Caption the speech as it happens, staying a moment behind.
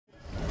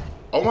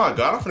Oh my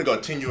God, I'm finna go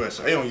Team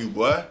USA on you,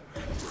 boy.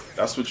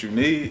 That's what you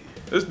need.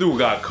 This dude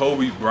got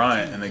Kobe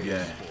Bryant in the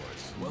game.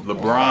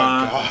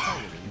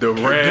 LeBron,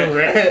 Durant.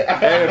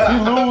 Hey, if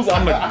you lose,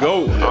 I'm the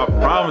GOAT. I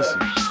promise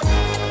you.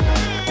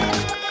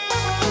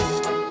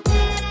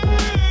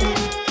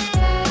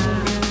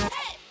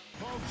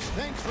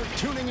 Thanks for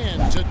tuning in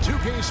to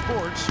 2K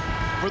Sports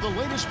for the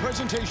latest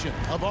presentation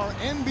of our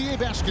NBA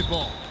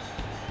basketball.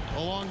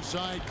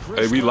 Alongside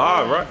Chris, hey, we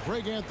live, right?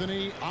 Greg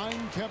Anthony,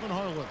 I'm Kevin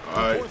Harlan,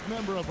 right. the fourth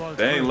member of our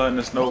They ain't letting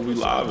us know we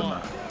live or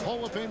not.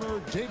 Hall of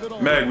Famer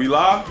David Meg, we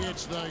live?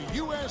 It's the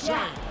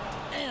USA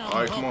and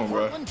all right, come on,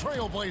 bro.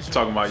 Trailblazers.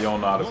 Talking about you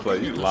don't know how to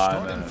play, you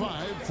lying, man.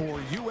 Five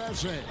for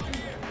USA.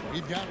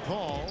 We've got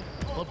Paul.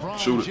 LeBron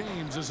Shoot it.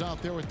 James is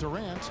out there with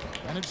Durant,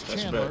 and it's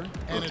Chandler,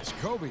 and it's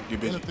Kobe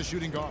in at the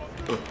shooting guard.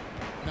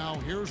 Now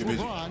here's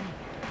LeBron.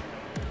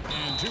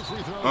 And 2 free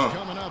throws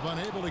coming up,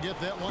 unable to get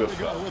that one to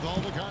go with all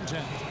the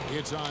contact.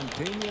 It's on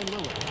Damian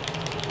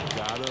Lillard.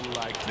 Gotta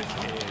like the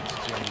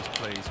edge James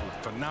plays with.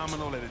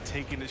 Phenomenal at it,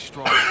 taking it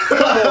strong. Come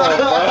on,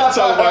 bro. I'm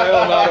talking about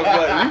him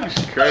how to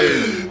play. You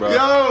crazy, bro.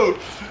 Yo!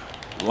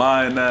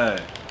 Lying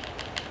that.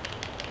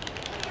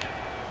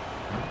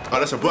 Oh,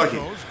 that's a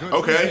bucket.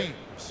 Okay.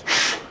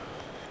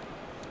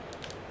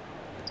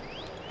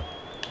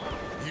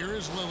 Here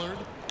is Lillard.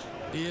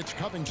 It's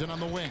Covington on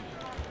the wing.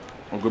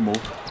 Oh, good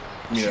move.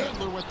 Yeah.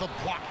 Chandler with the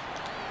block.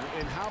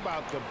 And how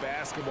about the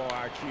basketball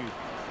IQ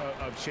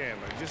of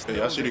Chandler? Just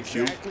I see the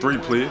cue. 3,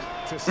 please.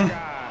 To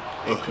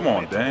sky Come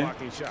on, Dan.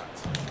 blocking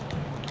shots.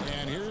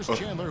 And here's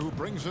Chandler who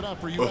brings it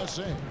up for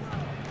USA.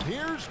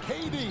 Here's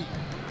KD.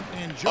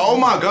 And Oh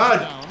my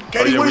God.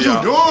 KD, what are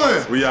you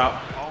doing? We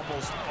out.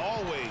 Almost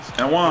always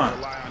And one.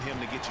 rely on him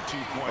to get you 2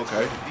 points.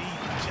 Okay. The D,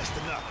 just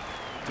enough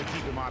to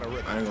keep him out of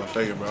rhythm. I ain't gonna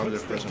fake it, bro. I'm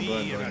just pressing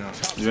buttons right now.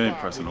 You ain't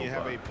pressing no You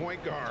have a button.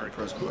 point guard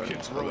Pressing who can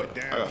buttons. throw Hold it up. I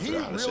down. gotta He figure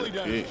out how to really set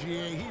does. the pick.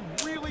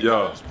 He really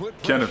Yo, does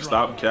put Kenneth, pressure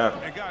stop on.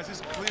 capping. And guys,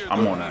 it's clear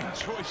I'm that on he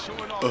that. enjoys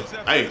showing off his Hey,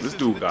 athleticism. this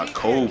dude got The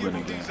Kobe defense in the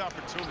gives him game. these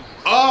opportunities.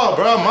 Oh,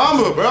 bro,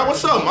 mama, bro.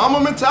 What's up, mama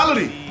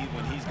mentality?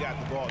 When he's got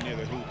the ball near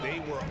the hoop, they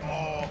were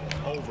all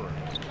over him.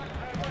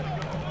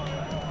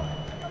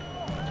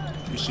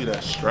 You see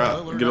that strap?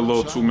 Get a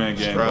little 2-man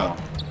game Strap.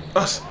 going.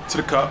 Us to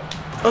the cup.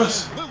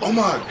 Us. Oh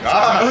my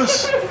God.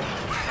 Us.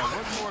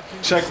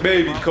 Check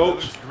baby,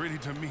 coach. Gritty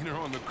demeanor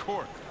on the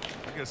court.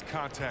 I guess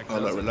contact. Oh,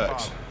 no,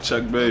 relax.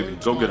 Check baby.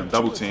 Go get him.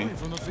 Double team.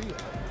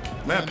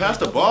 Man, pass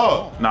the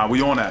ball. Nah,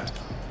 we on that.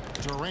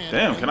 Durant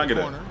Damn, in can I the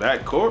get corner. a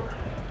back court?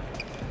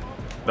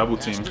 Double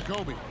team. To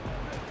Kobe.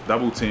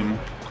 Double team.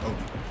 Kobe.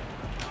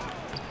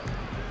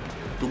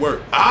 Good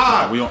work.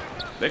 Ah! We on.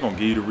 They gonna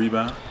give you the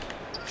rebound.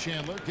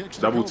 Chandler kicks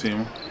to Double Kobe.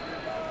 team.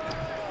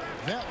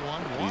 That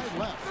one wide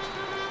left.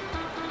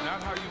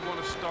 Not how you want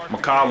to start.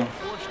 McCollum.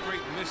 4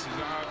 straight misses.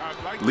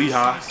 I'd like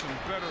Lehigh. to see some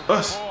better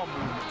Us. ball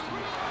movement from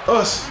you.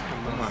 Us.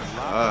 Oh my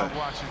God.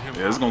 Watching him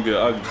Yeah, it's gonna get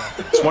ugly.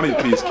 20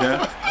 piece, Ken.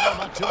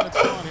 About 2 minutes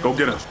gone here Go in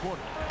get the him. first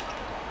quarter.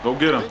 Go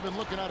get him. They've been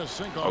looking out of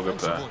sync I'll get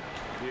offensively.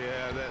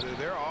 Yeah,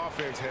 their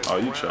offense has. Oh,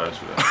 you trash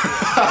for that.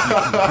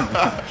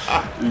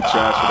 You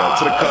trash for that.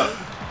 To the cup.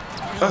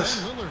 Us.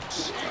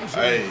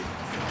 Hey,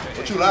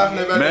 what you laughing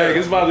at back Man, there?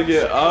 it's about to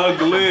get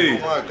ugly.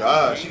 Oh my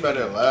God, she back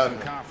there laughing.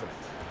 Confident.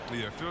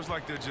 Yeah, it feels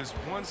like they're just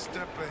one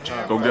step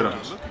ahead. Go get him.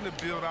 Looking to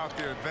build out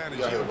their advantage.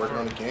 You out here working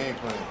on the game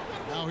plan.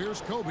 Now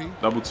here's Kobe.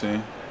 Double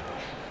team.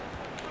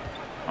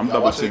 I'm Y'all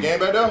double watching the teaming.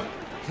 game back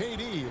there?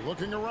 KD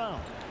looking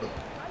around.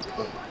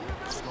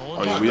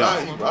 Oh, yeah, we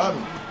out. He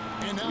robbing.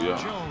 And now Yeah.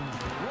 Jones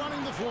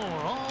running the floor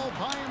all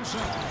by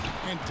himself.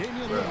 And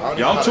Damian Bro, I Lillard. don't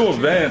Yeah, I'm too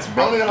advanced,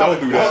 bro. I don't even know how Don't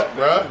to do that. walk,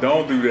 bro.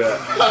 Don't do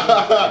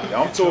that.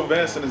 Yeah, I'm too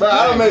advanced in this Bro,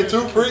 I done game. made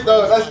 2 free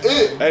throws. That's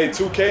it. Hey,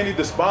 2K need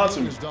to sponsor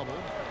me. Is double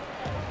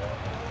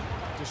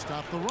to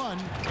stop the run.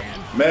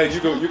 And Meg, you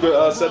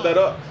could set that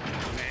up.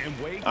 And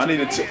wait I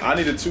need a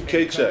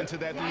 2K check. to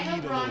that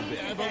lead a little bit.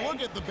 Yeah, but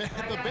look at the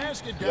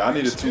basket. Yeah, I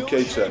need a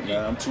 2K check,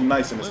 man. I'm too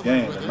nice in this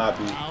game and not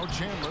be. Now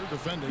Chandler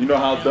defending. You know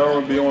how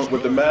Durham be on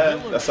with the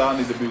man? That's how I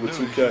need to be with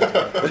 2K.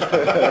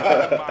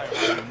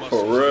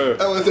 For real.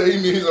 That was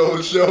he needs a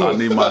whole show. I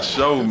need my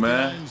show,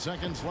 man. 9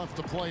 seconds left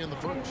to play in the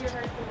first.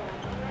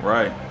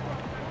 Right.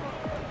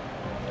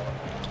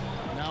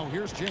 Now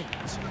here's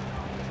James.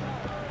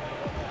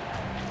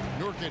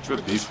 Nurkic Good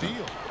with the defense.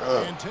 steal.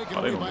 And taken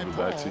Oh, they away gonna by give it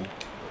back to Paul. you.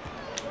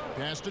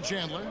 Pass to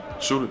Chandler.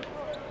 Shoot it.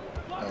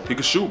 He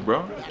can shoot,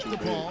 bro. The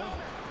ball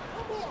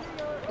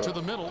to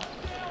the middle.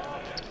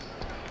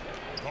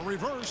 A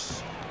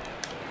reverse.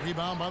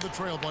 Rebound by the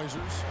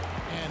Trailblazers.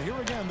 And here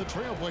again, the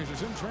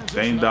Trailblazers in transition.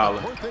 Dame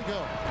Dollar. Court they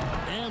go.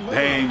 And Lillard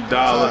Dame lets it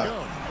Dollar. go.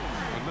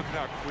 And look at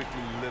how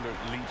quickly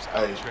Lillard leaps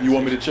Hey, out. You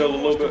want me to chill a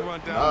little bit?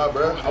 Nah,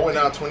 bro. I went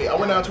down 20. I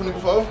went down 20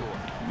 before.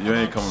 You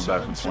ain't coming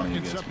back from 20 Seconds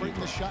against me, separate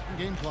bro. the shot and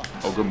game clock.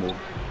 Oh, good move.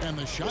 And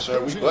the shot Sir,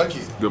 we goes in.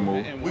 bucket. Good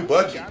move. We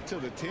bucket. Got to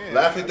the 10.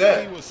 Laugh at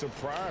that. He was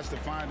surprised to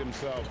find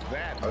himself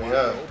that. Oh, wide yeah.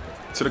 open.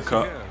 To the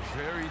cup. Yeah,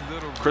 very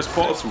little. Chris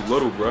Paul's too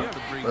little, bro. He had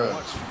to bring Bruh.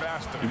 much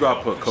faster You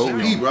gotta put help. Kobe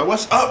Hey, on. bro,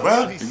 what's up,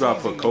 bro? You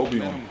gotta put Kobe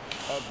on.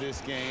 of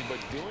this game, but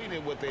doing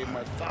it with a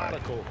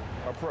methodical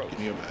approach.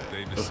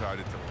 They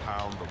decided to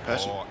pound the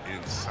ball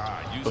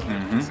inside, using their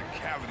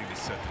physicality to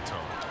set the tone.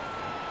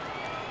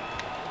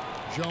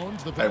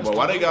 Jones, hey, but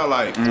why they got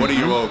like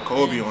 40-year-old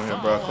Kobe on here,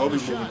 bro? Kobe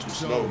moving too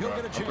slow, bro.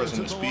 I'm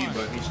pressing the speed,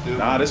 but he's still.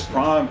 Nah, this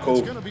prime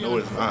Kobe. No,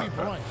 it's not,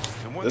 bro.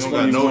 This Don't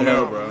one got he no was hair,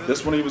 on, bro.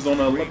 This one he was on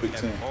the Olympic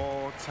team.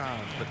 All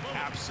times, but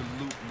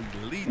absolutely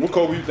lethal. What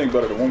Kobe you think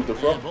better, the one with the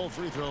fro? Both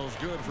free throws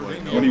good for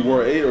When he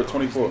wore 8 or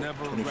 24?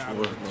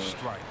 24,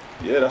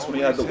 Yeah, that's when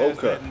he had the low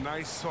cut.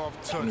 Nice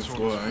soft touch.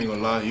 24, I ain't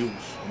gonna lie, he was.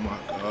 Oh my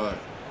God.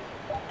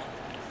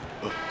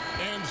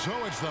 And so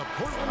it's the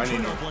Portland I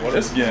need no Trailblazers.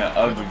 It's getting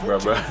ugly,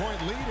 bro.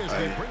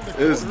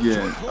 It's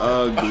getting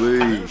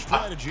ugly.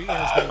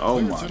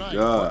 Oh my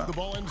God. The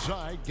ball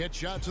inside, get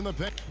shots in the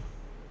paint.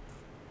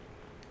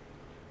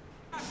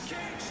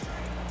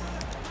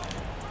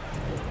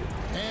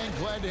 And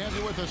glad to have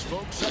you with us,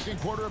 folks. Second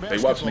quarter of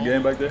basketball. They watching the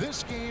game back there?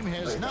 This game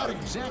has not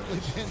exactly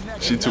been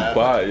negative. She too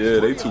quiet. Yeah,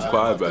 they too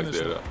quiet back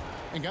there, though.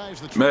 And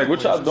guys, the Meg,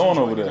 what y'all doing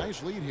over there?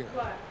 Nice lead here.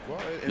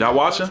 Y'all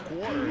watching?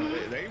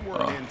 They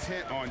were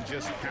intent on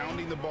just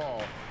pounding the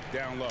ball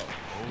down low.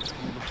 Old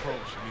school approach.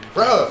 I mean, if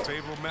Bruh. you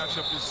favorable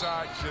matchup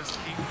inside, just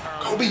keep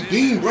pounding Kobe it in.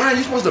 Bean, Brian,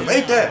 you supposed to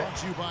make that. Brought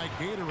to you by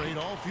Gatorade,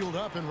 all fueled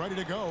up and ready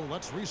to go.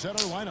 Let's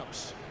reset our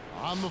lineups.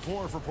 On the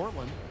floor for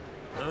Portland.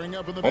 Pairing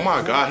up in the Oh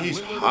my backcourt, God, he's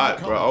Lillard hot,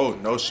 and bro. Oh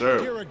no, sir,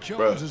 Derek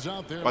bro. Jones is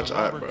out there Watch with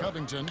out, Robert bro.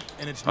 Covington,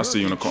 and it's I see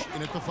you in the Nurkic corner.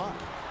 in at the 5. Nah,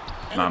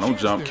 And a don't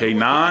chance jump. there.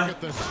 K9. Look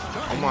at the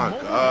Oh my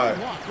stunning God.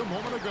 block a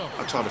moment ago.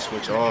 I tried to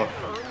switch off.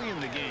 Early in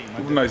the game,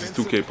 Who's the nicest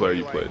 2K player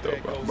you played, though,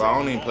 bro? Bro, I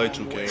don't even play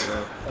 2K,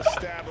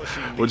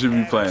 bro. What you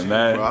be playing,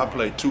 man? Bro, I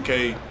play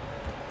 2K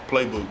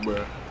playbook,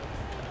 bro.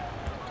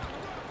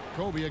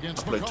 Kobe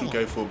against I play McCollum.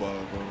 2K football,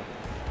 bro.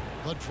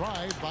 The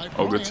drive by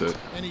Oh, good Bryant, tip.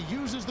 and he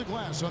uses the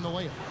glass on the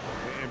layup.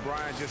 And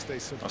Brian just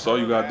That's all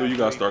you gotta do. You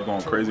gotta start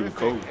going crazy with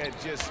Kobe. at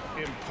just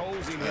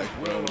imposing his Like,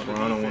 will bro, on LeBron the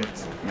don't want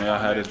defense. Man, I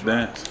had his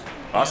dance.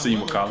 I see you,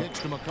 Lillard McCollum. kicks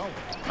to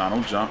McCollum. Nah,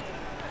 don't jump.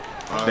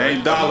 All They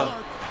ain't dollar.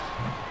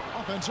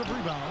 Offensive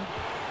rebound.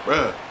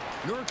 Bro,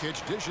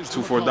 Nurkic dishes to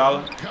 2 for a McCollum.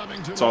 dollar?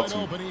 Covington Talk wide to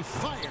me. open. He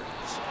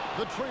fires.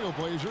 The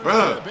Trailblazers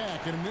Bruh. get it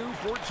back in a new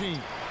 14.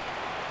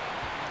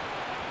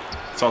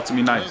 Talk to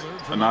me nice. Lillard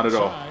Or from not at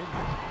all. outside.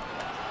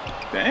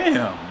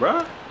 Damn,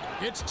 bruh.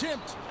 It's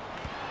tipped.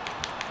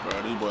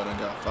 bro, these boys done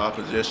got 5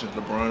 possessions.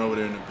 LeBron over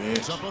there in the bench.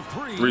 It's up a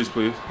 3. Threes,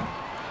 please.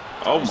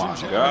 Oh my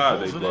God,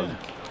 they pulls it bugging. in.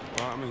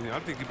 Well, I mean, I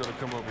think he better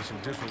come up with some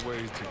different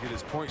ways to get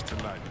his points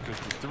tonight because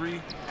the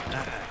 3,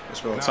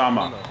 Let's go.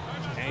 Timeout.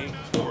 ain't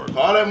working.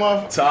 Call that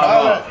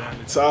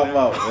motherfucker. Time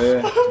out,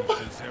 man.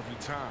 Defense every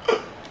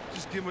time.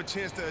 Just give him a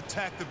chance to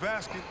attack the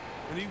basket,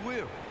 and he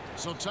will.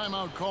 So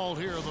timeout called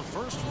here. The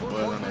first for Boys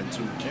on Portland. that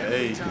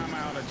Every 2K.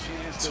 timeout,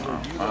 a chance to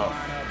review the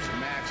lineups,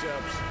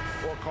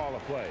 matchups, or call a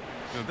play.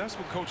 Now, that's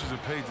what coaches are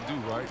paid to do,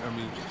 right? I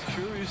mean,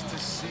 curious to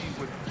see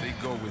what they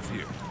go with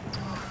here.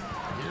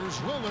 Here's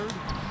Lillard.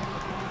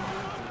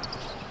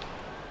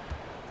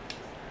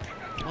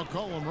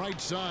 McCollum right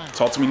side.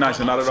 Talk to me nice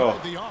and not at all.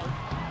 Outside the arc.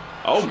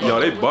 Oh, yo,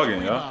 they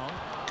bugging, yo. Rebound.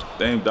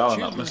 They ain't dollar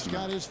not Chandler's missing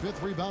got it. his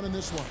 5th rebound in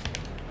this one.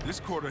 This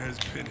quarter has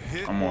been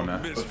hit I'm on or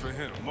that. miss for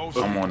him. Most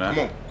I'm on that.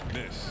 Come on.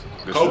 miss.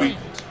 Good Kobe.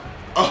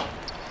 shot.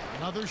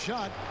 Another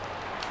shot.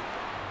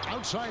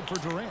 Outside for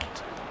Durant.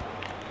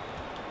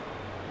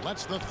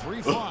 Lets the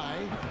 3 fly.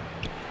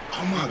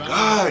 Oh my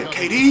God,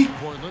 KD.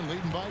 Portland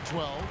leading by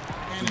 12.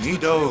 And You it's need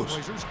the those.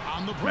 Trailblazers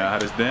on the break. Man, I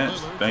had his dance.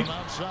 Lillard Thank from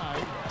you.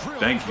 outside. Drills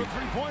Thank the you.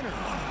 three-pointer.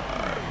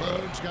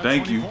 Lillard's got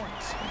Thank 20 you.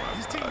 points.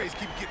 His teammates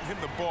keep getting him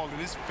the ball in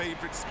his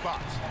favorite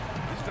spots.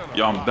 He's done a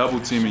Yo, I'm lot double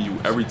this teaming you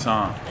every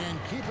time. And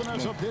keeping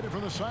us updated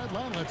from the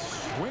sideline,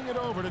 let's swing it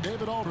over to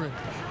David Aldridge.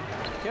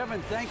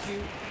 Kevin, thank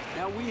you.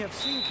 Now we have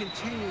seen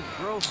continued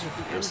growth with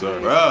the Yes, sir.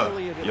 NBA Bruh.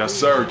 affiliate at Yes, least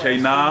sir. the last few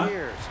K9.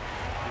 years.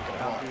 Think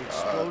about the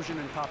explosion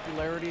in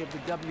popularity of the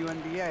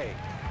WNBA,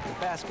 the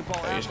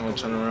basketball Hey, it's gonna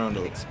turn around,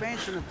 though.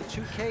 expansion of the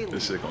 2K league,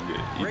 This shit gonna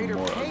get even greater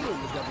more pay ugly.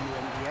 in the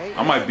WNBA.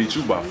 I might and beat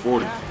you by the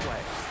 40. pathway,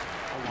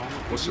 along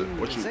with What's the it?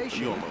 What you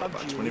unionization on, of about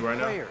 20 junior right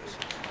now? players.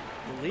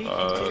 The league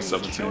continues to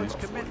 17. show its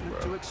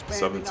commitment to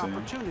expanding 17.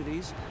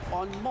 opportunities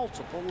on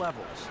multiple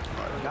levels.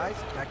 Guys,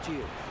 back to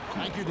you.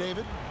 Thank you,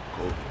 David.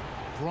 Kobe.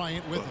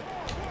 Bryant with it.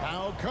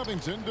 Now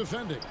Covington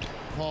defending.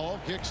 Paul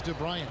kicks to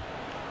Bryant.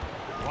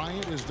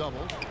 Bryant is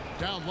doubled.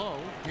 Down low.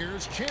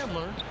 Here's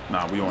Chandler.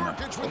 Nah, we on that.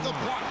 Nurkic with the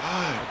block.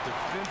 A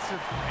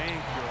defensive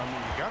anchor. I mean,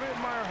 you gotta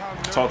admire how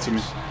Talk to me.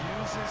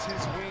 Nurkic uses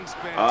his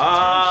wingspan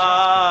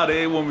Ah,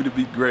 they want me to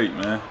be great,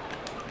 man.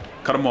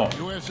 Cut them off.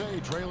 USA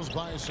trails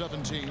by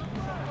 17.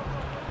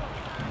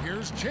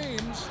 Here's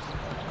James.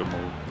 Good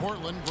move.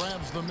 Portland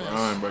grabs the miss.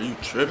 Brian, bro, you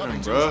tripping,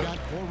 Covington's bro. got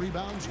 4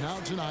 rebounds now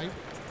tonight.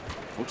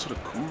 Go to the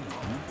corner,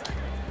 man.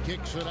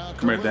 Kicks it out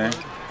Come to here, Dan.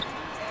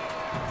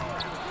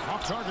 Lillard.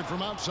 Off target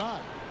from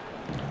outside.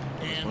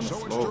 And On the so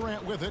it's floor.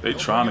 Durant with it. They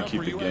trying to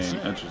Opening keep up the for game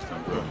USA.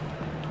 interesting, bro.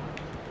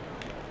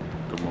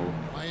 Good move.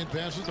 Bryant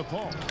passes to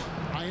Paul.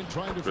 Bryant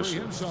trying to Good free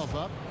shot. himself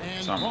up.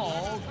 And Time.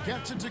 Paul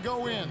gets it to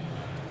go in.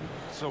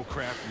 so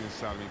crafty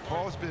inside. I mean,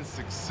 Paul's been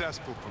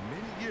successful for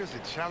many years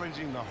at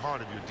challenging the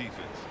heart of your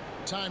defense.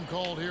 Time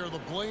called here. The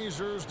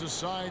Blazers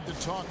decide to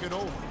talk it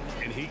over.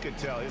 And he could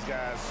tell his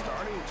guys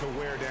starting to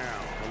wear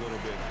down a little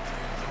bit.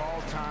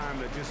 Call time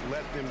to just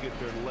let them get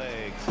their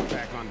legs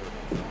back under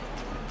them.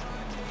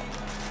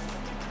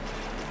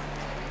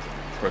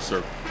 Press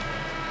circle.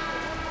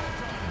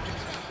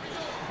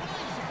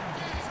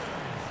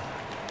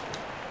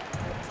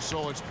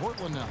 So it's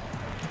Portland now.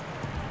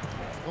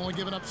 Only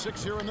giving up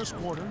 6 here in this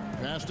quarter.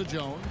 Pass to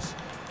Jones.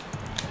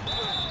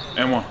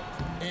 And one.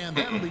 And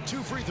that'll be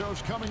 2 free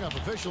throws coming up.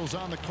 Officials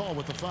on the call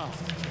with the foul.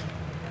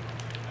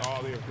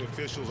 Oh, the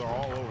officials are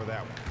all over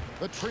that one.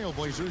 The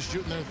Trailblazers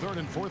shooting their 3rd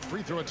and 4th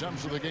free throw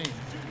attempts of the game.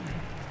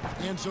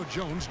 And so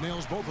Jones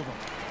nails both of them.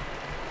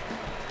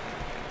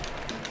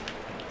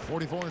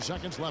 44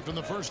 seconds left in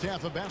the first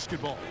half of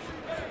basketball.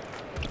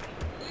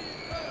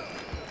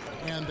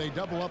 And they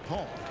double up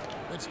Paul.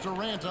 It's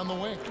Durant on the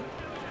wing.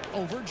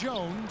 Over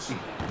Jones.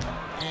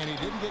 And he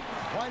didn't get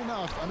quite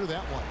enough under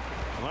that one.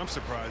 Well, I'm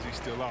surprised he's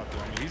still out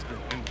there. I mean, he's been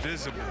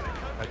invisible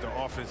at the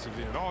offensive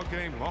end all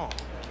game long.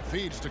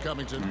 Feeds to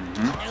Covington.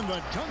 And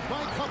the dunk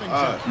by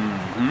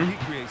Covington. He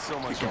creates so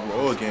much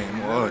roll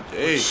game all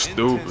day.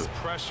 Stupid.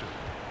 Pressure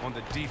on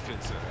the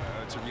defense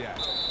to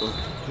react.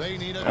 They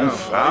need a Don't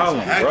foul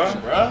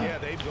him, bro. Yeah,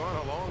 they've gone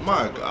a long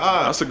My time.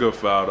 God. That's a good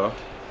foul, though.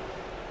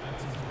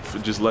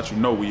 Just let you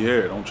know we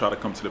here. Don't try to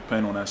come to the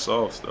paint on that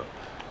soft stuff.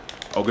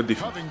 Oh, good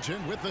defense.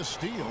 Covington with the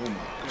steal. Oh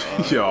my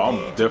God. Yo,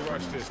 I'm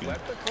different.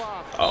 Let the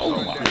clock.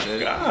 Oh my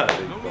God.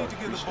 No need to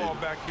get the ball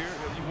back here.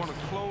 You want to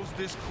close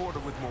this quarter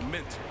with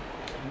momentum.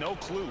 No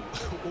clue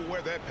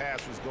where that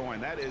pass was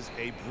going. That is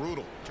a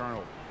brutal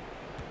turnover.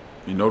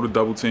 You know the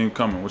double team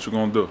coming. What you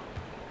gonna do?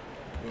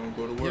 You don't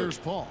go to work. Here's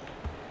Paul.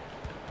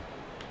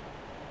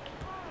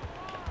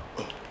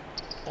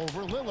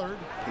 Over Lillard.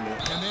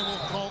 And they will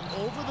call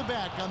over the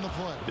back on the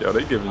play. Yo,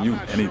 they giving you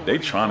any. They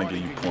trying to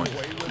give you points.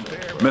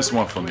 Miss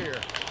one for me.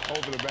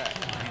 Over the back.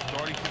 He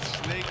thought he could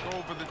snake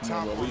over the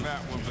top on that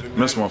one, but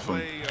Miss one for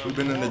me. We've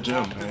been in the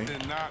gym, man.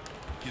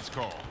 Gets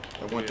called.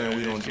 That one thing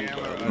we don't do,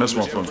 bro. Miss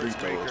one for me.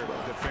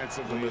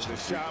 Defensively, the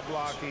shot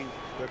blocking,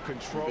 the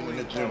controlling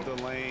of the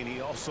lane.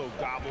 He also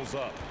gobbles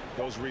up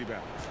those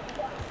rebounds.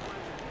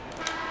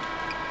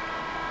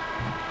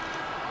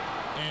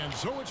 And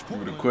so it's You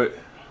would Portland. have quit.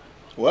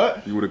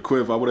 What? You would have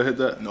quit if I would have hit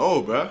that.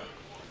 No, bro.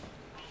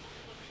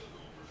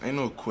 Ain't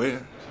no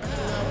quitting.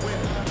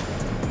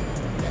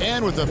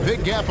 And with a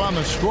big gap on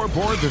the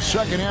scoreboard, the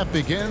second half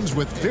begins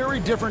with very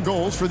different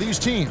goals for these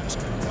teams.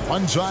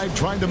 One side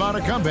trying to mount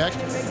a comeback,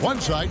 one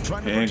side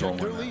trying to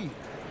protect their lead.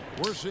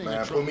 We're seeing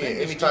Man, put me in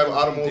any type of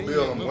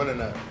automobile, I'm winning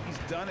that. He's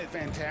done a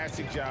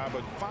fantastic job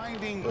of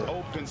finding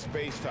open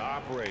space to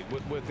operate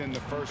within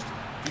the first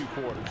few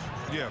quarters.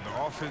 Yeah,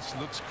 the offense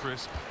looks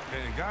crisp,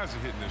 and guys are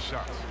hitting their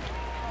shots.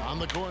 On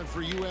the court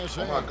for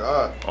USA. Oh my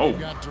God. Oh.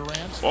 Got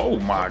Durant. Oh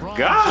my LeBron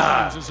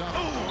God. James is up.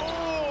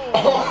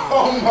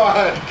 Oh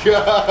my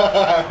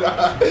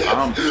God.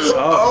 I'm tough.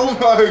 Oh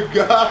my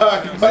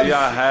God. Maybe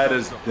I had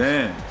his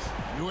dance.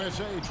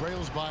 USA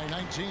trails by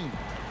 19.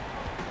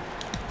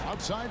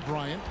 Outside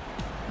Bryant.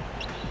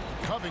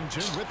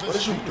 Covington with the What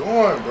is you steal.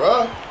 doing,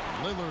 bro?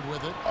 Lillard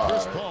with it.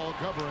 Chris Paul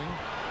covering.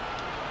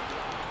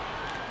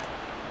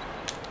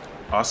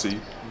 I see.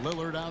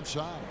 Lillard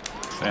outside.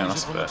 Damn, Tries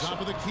that's it from the special.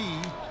 top of the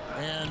key.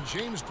 And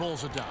James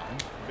pulls it down.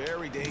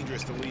 Very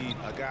dangerous to leave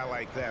a guy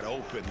like that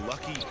open.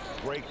 Lucky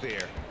break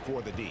there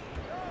for the D.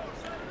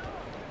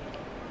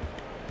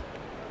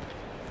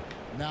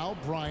 Now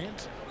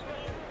Bryant.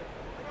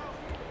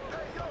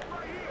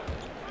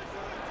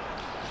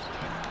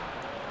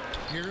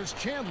 Here's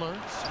Chandler.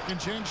 Second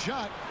chance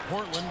shot.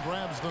 Portland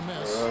grabs the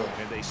miss.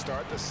 And they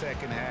start the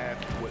second half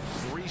with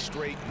 3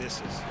 straight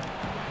misses.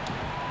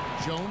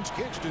 Jones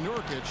kicks to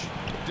Nurkic.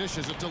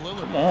 Dishes it to Lillard.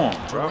 Come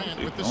on, bro.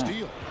 Durant with the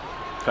steal.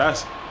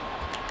 Pass it.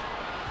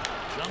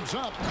 Jumps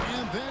up.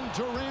 And then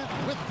Durant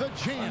with the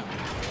jam.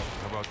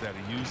 How about that?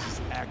 He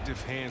uses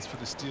active hands for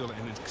the steal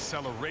and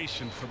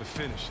acceleration for the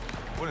finish.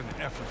 What an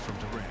effort from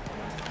Durant.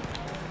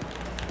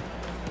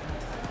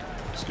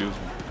 Excuse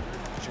me.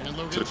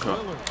 Chandler To gets cut.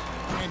 Lillard.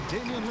 And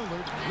Damian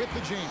Lillard with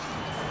the jam.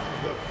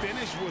 The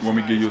finish was Want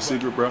me to give you a nice,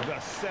 secret, bro? The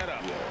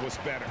setup was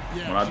better.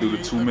 When I do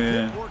the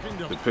two-man,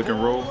 the pick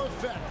and roll,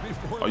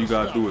 all you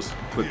gotta do is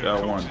click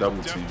L1,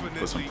 double team,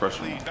 put some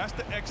pressure on.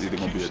 It's either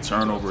gonna be a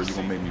turnover or you're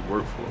gonna make me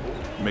work for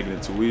it. Making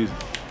it too easy.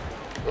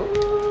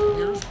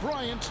 Here's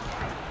Bryant.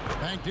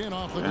 Banked in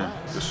off the Man,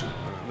 glass. this shit.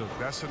 Look,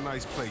 that's a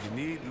nice play. You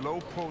need low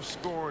post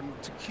scoring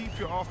to keep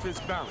your offense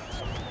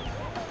balanced.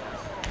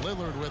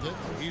 Lillard with it.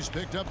 He's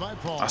picked up by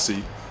Paul. I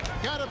see.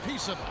 Got a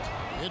piece of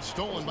it. It's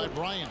stolen by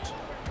Bryant.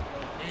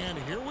 And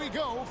here we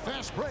go.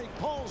 Fast break.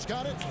 Paul's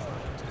got it.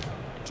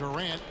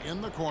 Durant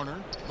in the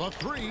corner. The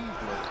 3.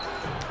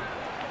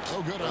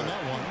 So good on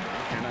that one.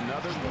 And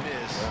another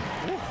miss.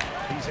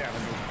 He's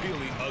having a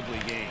really ugly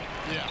game.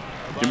 Yeah.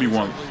 Give me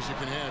one. As ugly as you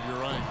can have,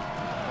 you're right.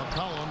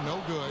 McCollum,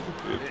 no good.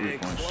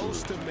 And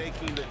close to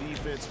making the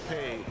defense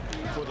pay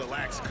for the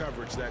lax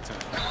coverage that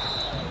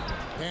time.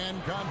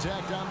 And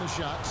contact on the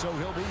shot, so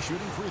he'll be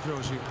shooting free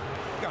throws here.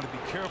 You got to be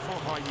careful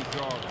how you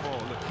guard Paul.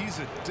 Look, he's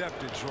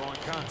adept at drawing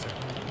contact.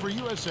 For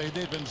USA,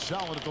 they've been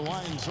solid at the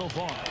line so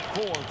far.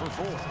 4 for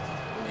 4.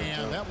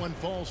 And that one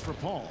falls for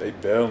Paul. They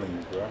bailing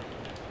you, bro.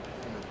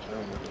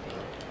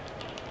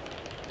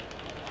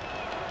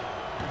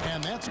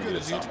 And that's good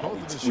as it's both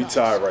of the shots. We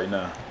tired right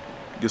now.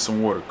 Get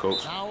some water,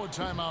 coach. Now a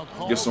timeout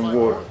call. Get some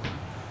water.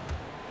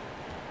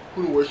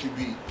 Who the worst you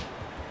beat?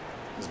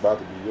 It's about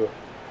to be you.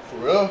 For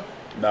real?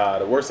 Nah,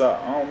 the worst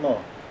I don't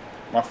know.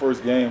 My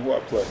first game, who I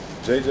played?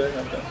 JJ,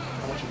 I think.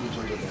 How much you beat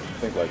JJ? I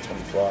think like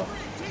 25.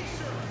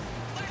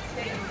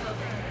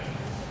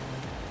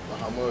 But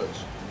how much?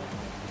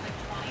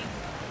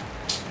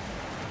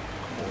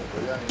 Come on, bro.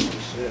 Y'all ain't even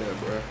said that,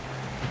 bro.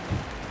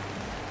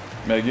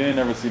 Meg, you ain't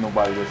never seen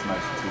nobody this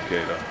nice in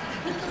 2K, though.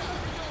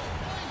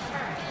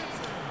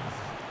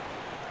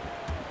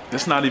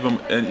 This not even,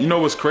 and you know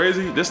what's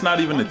crazy? This not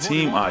even the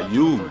team I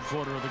use.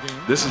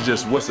 This is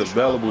just what's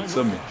available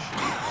to me.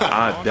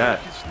 I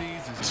adapt.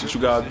 That's what you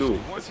gotta do.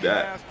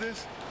 Adapt.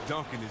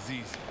 Dunking is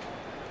easy.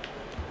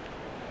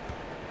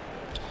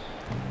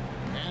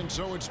 And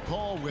so it's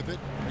Paul with it,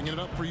 bringing it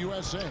up for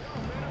USA.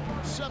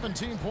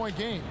 17-point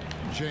game.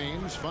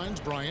 James finds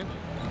Bryant.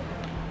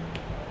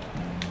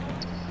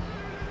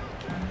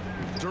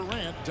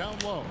 Durant down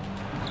low.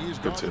 He's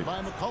guarded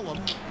by McCollum.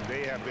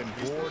 They have been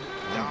board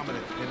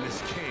dominant in this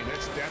game.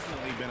 That's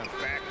definitely been a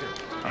factor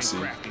in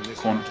crafting this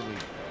corner.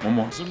 lead. One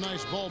more. Some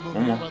nice ball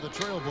movement by the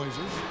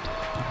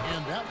Trailblazers.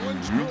 And that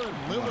one's good.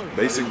 Lillard.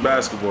 Basic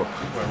basketball.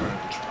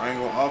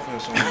 Triangle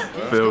offense on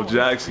him, Phil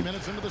Jackson.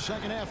 Minutes into the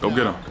second half Go now.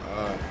 get him.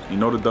 You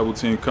know the double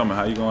team coming.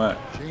 How you gonna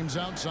act? James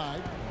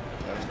outside.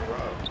 That's the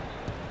route.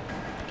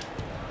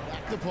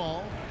 Back to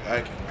Paul.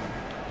 Hacking.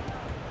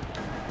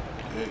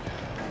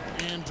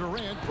 And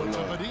Durant puts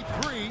up a deep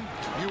three.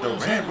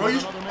 Durant, bro,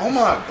 oh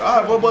my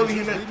God, what buddy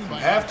hit that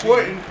half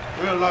court in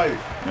real life?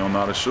 You don't know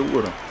how to shoot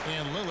with him.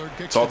 And Lillard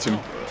kicks Talk to me.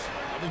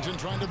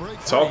 trying to break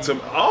Talk to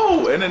me.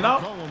 Oh, in and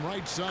out.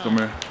 Right side. Come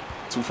here.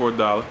 2 for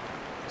 $1.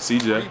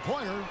 CJ.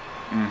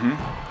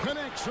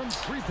 Connects from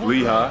 3-point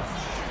Lehigh.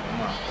 Oh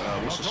my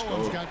God, what's the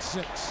score? got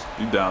 6.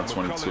 You down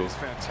 22.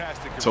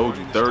 Told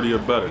you 30 or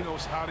better.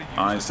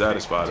 I ain't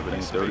satisfied if it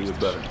ain't 30 or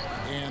better.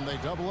 And they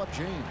double up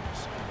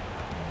James.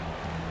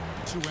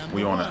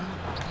 We on that.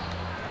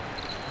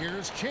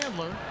 Here's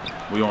Chandler.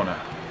 We on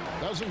that.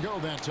 Doesn't go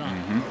that time.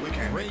 We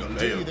can't make a Great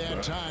D layup, that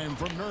bro. time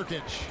from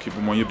Nurkic. Keep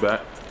him on your back.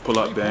 Pull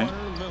up, Dan.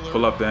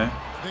 Pull up, Dan.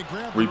 They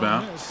grab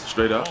Rebound. the miss.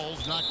 Straight up.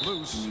 Ball's knocked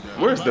loose.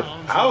 Where's the?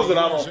 Rebounds How is it?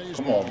 I on the don't. USA's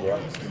Come on, bro.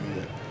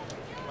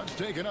 Let's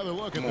take another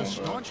look at the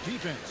staunch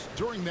defense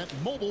during that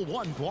mobile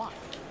one block.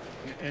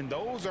 And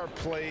those are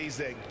plays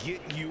that get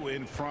you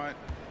in front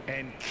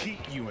and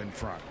keep you in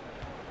front.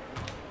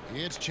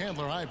 It's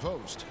Chandler high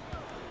post.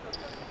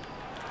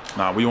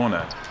 Nah, we on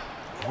that.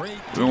 Great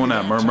We on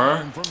that,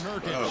 Murmur. from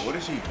Nurkic. Bro, what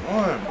is he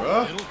doing,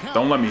 bro? It'll count.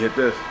 Don't let me hit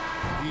this.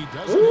 He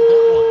doesn't hit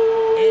that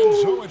one. And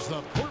so it's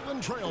the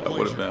Portland Trailblazers. That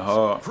would have been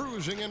hard.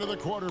 Cruising into the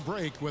quarter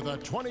break with a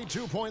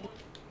 22-point.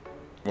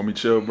 Want me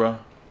chill, bro?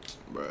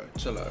 Bro,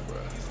 chill out, bro.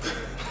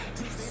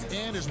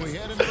 And as we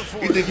head into the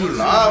fourth. You think you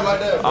live like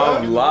that, bro?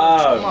 I'm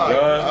live, Oh my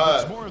bro.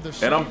 God. More of the And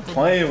same I'm from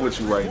playing with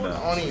you right I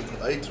now. don't even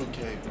play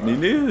 2K, bro. Me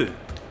neither.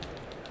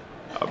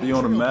 I'll be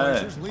on the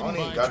mad. Trailblazers I leading don't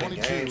even by got the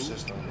 22. game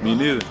system, bro. Me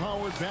neither.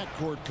 Powered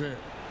backcourt pair.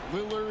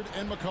 Lillard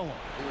and McCollum.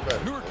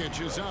 Nurkic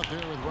is out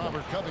there with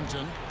Robert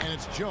Covington, and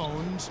it's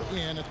Jones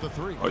in at the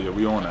 3. Oh yeah,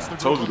 we on that. I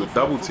told you the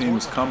double team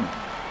is coming.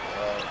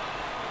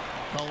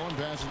 McCollum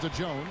passes to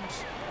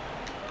Jones.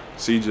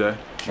 CJ,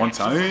 one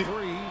time.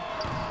 3.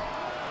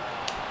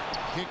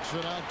 Kicks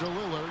it out to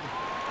Lillard.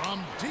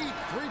 From deep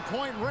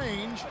three-point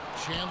range,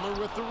 Chandler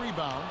with the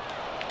rebound.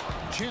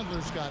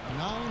 Chandler's got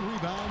 9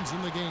 rebounds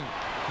in the game.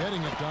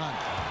 Getting it done.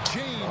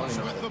 James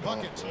with the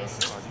bucket.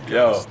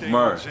 Yo,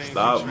 Murr,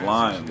 stop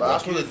lying, bro.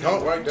 That's what it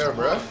dunk right there,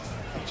 bro.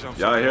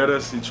 Y'all hear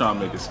this? He trying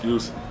to make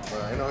excuses.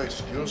 Bro, ain't no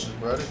excuses,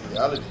 bro. This is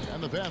reality.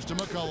 And the pass to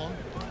McCollum.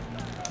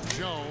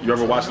 Jones. You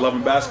ever watch Love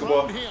and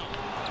Basketball? The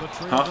Huh?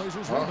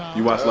 Trailblazers rebound.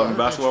 You watched Love and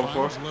Basketball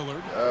before?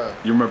 Lillard.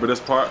 You remember this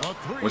part?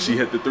 When she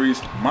hit the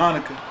threes?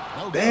 Monica.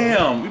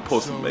 Damn, we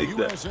supposed to make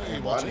that. Hey,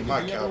 boy, I need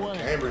my Calvin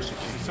Cambridge to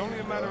It's keep only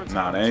a matter of time.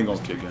 Nah, they ain't gonna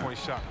kick in. Three-point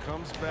shot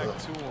comes back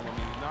to him. I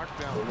mean, he knocked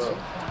down Hold 2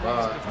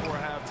 up. threes before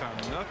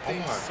halftime.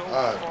 Nothing so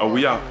God. far Oh,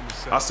 we out. here in the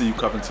set. I see you,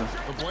 Covington.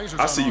 The Blazers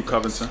I see on you,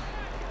 offense. Covington.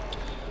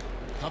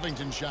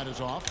 Covington's shot is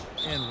off,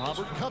 and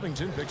Robert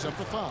Covington picks up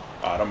the foul.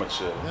 All right, I'm gonna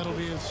chill. That'll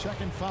be his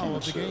second foul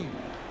of the Sure. game.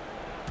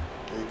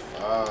 big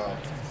foul.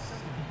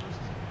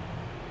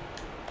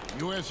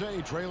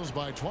 USA trails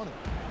by 20.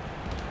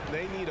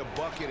 They need a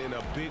bucket in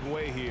a big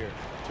way here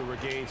to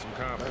regain some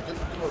Man, confidence. get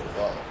the court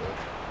ball, bro.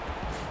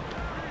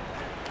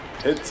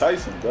 Hit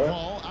Tyson, bro.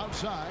 Paul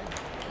outside,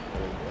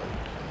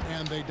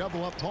 and they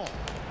double up Paul.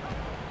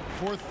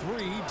 For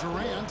 3,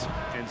 Durant.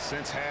 And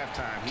since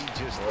halftime, he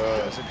just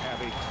doesn't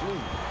have a clue.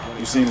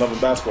 You seen Love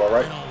and Basketball,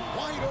 right? And a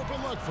wide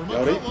open look for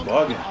Yo, they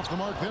bugging. off the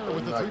mark there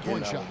with the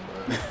three-point shot.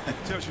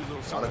 Tells you a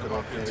little something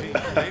about their team.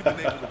 They've been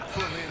able to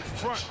pull in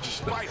front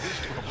despite his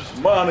troubles.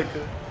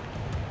 Monica.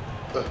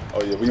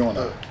 Oh yeah, we on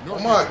that. Oh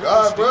my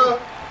God, bro.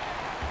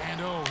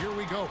 And oh, here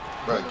we go.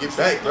 Bro, get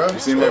back, bro. You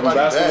seen that in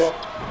basketball?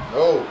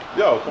 No.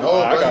 Yo, come on.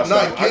 Bro, I gotta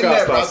stop bro.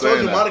 I told saying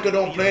you that. Monica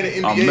don't play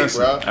in the I'm NBA,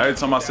 missing. bro. Every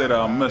time I say that,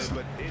 I'm missing.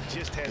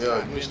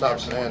 Yeah, you stop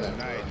saying that,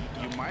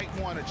 bro. You might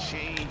want to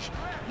change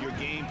your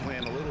game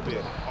plan a little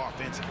bit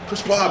offensively.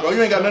 Chris Paul, bro,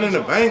 you ain't got nothing in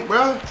the bank,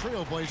 bro.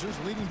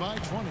 Trailblazers leading by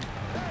 20.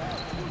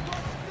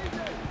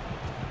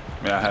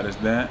 Man, I had his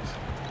dance.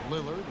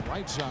 Lillard,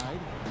 right side,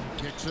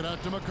 kicks it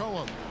out to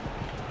McCollum.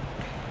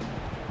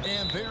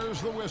 And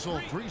there's the whistle.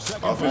 3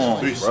 seconds. Offensive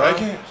 3 bro.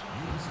 seconds.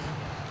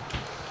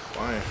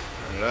 Fine.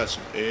 That's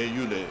some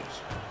AAU days.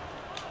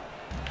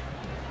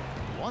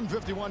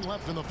 1:51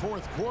 left in the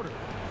fourth quarter.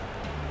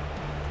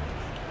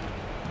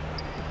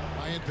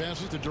 Bryant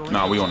passes to Durant.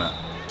 Nah, we on that.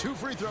 2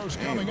 free throws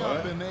coming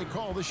up, and they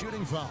call the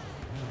shooting foul.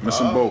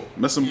 Missing both.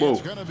 Missing It's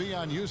both. going to be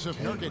on Yusuf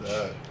Nurkic.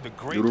 The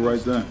great Do the right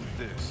news thing.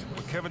 is this.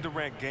 When Kevin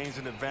Durant gains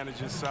an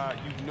advantage inside,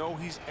 you know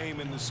he's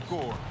aiming to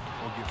score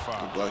or get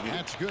fouled.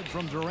 That's good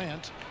from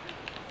Durant.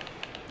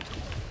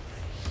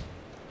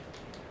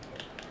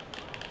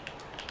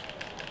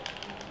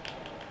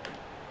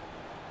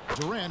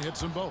 Durant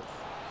hits them both.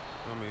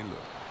 I mean, look,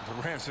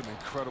 Durant's an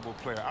incredible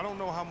player. I don't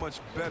know how much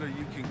better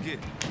you can get.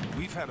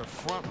 We've had a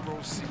front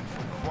row seat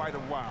for quite a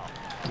while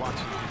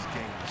watching his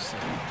game of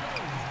center.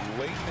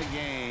 Late in the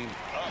game,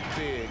 up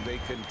big, they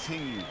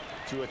continue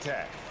to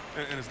attack.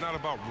 And it's not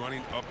about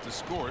running up the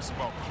score. It's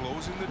about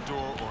closing the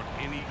door on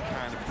any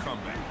kind of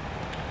comeback.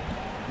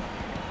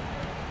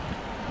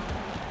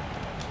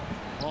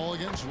 Paul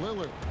against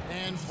Lillard.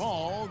 And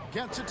Paul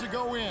gets it to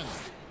go in.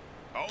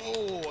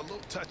 Oh, a little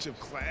touch of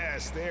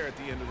class there at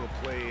the end of the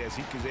play as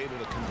he was able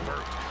to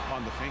convert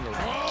on the finger.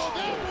 Oh,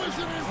 that was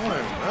an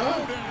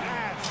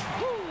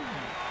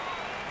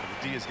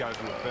The D has got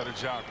to do a better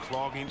job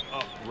clogging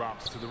up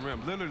routes to the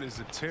rim. Lillard is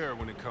a terror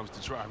when it comes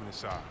to driving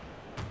inside.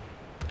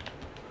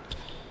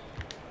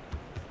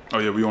 Oh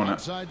yeah, we on that.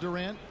 Outside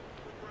Durant.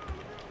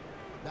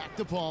 Back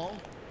to Paul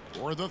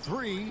for the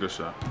 3. Good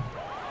shot.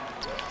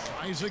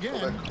 Tries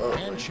again,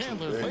 and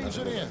Chandler lays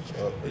it in.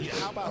 Yeah,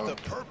 how about the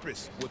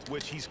purpose with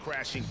which he's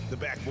crashing the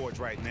backboards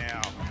right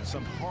now?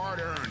 Some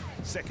hard-earned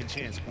second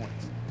chance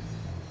points.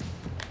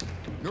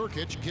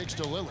 Nurkic kicks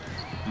to Lillard.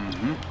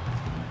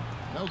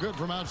 No good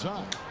from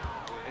outside.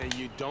 And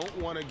you don't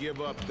want to give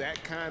up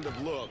that kind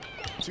of look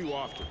too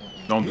often.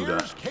 Don't do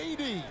Here's that.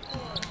 KD.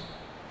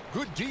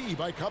 Good D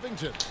by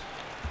Covington.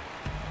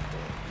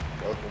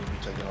 Welcome to be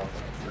taken off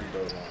on the free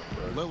throw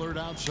line, bro. Lillard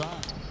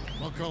outside.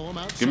 McCollum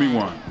outside. Give me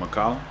one,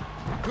 McCollum.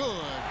 Good.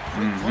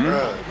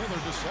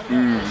 Lillard to set it up.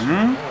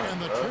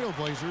 And the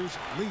Trailblazers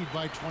lead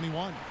by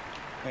 21.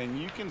 And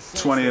you can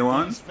sense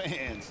 21. these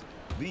fans,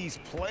 these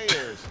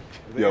players,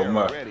 they Yo, are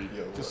Mark. ready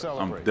to I'm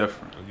celebrate.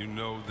 different. You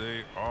know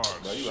they are,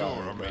 sure.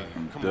 I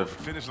mean, come on, the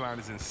finish line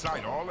is in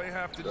sight. All they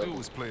have to do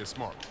is play it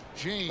smart.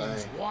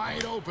 James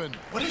wide open.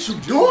 What is you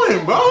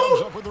doing, bro?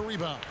 Comes up with the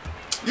rebound.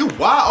 You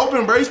wide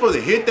open, bro. You supposed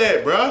to hit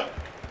that, bro.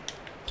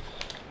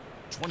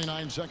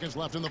 29 seconds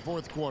left in the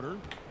fourth quarter.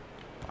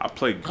 I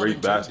played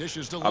great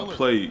basketball. I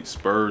played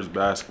Spurs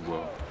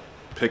basketball.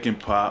 Pick and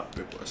pop.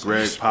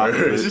 Greg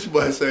Popovich. This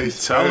boy say I'm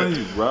telling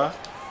you, bro.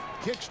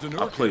 Kicks to I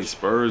Nurkic. played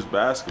Spurs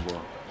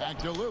basketball. Back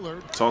to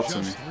Lillard. Talk to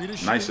Just me. 3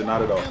 to Nice shoot. and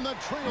not at all. And the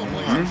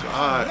Trailblazers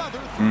God. another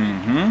 3.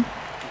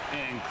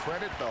 And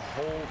credit the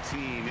whole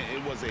team.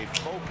 It was a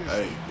focused,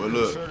 Hey, but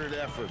look, concerted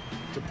effort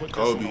to put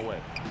Kobe. this one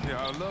away.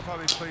 Yeah, I love how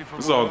they play from.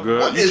 It's all good.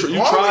 What You, is you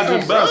wrong tried with your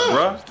you, best, bro?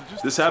 bro.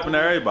 This happened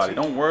to everybody.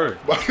 Don't worry.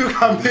 Why you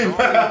got me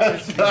mad?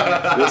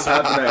 This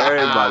happened to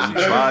everybody.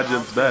 You tried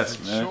your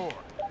best, man. Sure.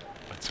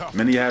 Tough.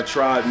 Many had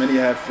tried, many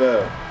had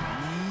failed.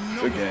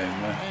 Good game,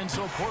 man. And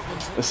so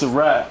Portland. It's a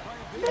wrap.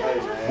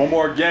 One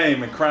more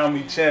game and crown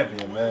me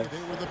champion, man.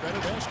 They were the better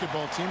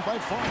basketball team by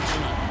far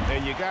tonight.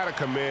 And you got to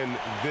commend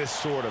this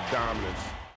sort of dominance